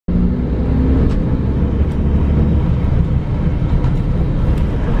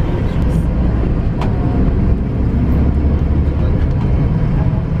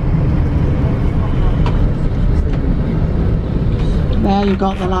there you've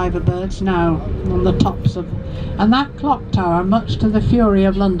got the liver birds now on the tops of, and that clock tower, much to the fury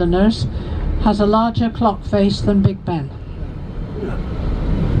of Londoners, has a larger clock face than Big Ben.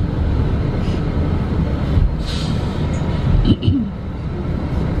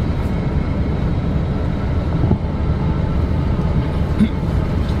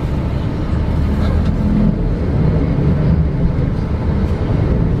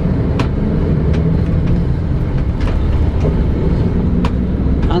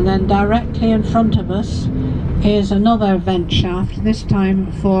 And then directly in front of us is another vent shaft, this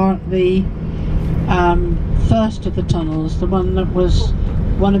time for the first of the tunnels. The one that was,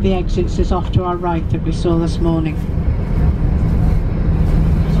 one of the exits is off to our right that we saw this morning.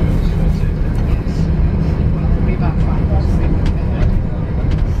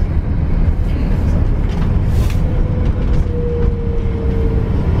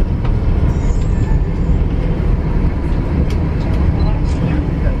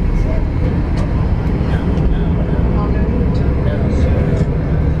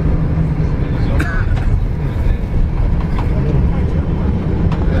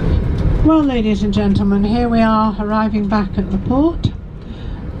 Well, ladies and gentlemen, here we are arriving back at the port.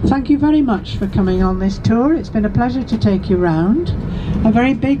 Thank you very much for coming on this tour. It's been a pleasure to take you round. A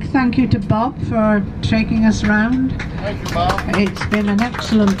very big thank you to Bob for taking us round. Thank you, Bob. It's been an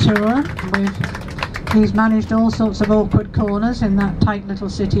excellent tour. He's managed all sorts of awkward corners in that tight little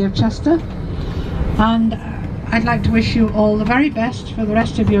city of Chester. And I'd like to wish you all the very best for the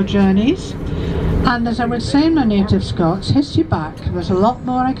rest of your journeys. And as I would say in my native Scots, hiss you back, there's a lot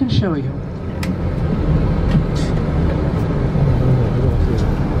more I can show you.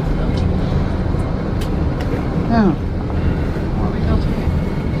 Now, what have we got here?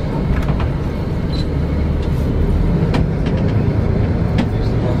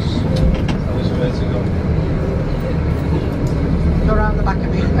 Go around the back of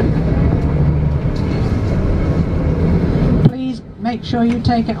me. Please make sure you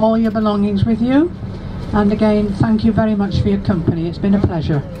take all your belongings with you. And again, thank you very much for your company. It's been a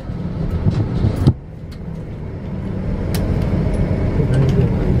pleasure.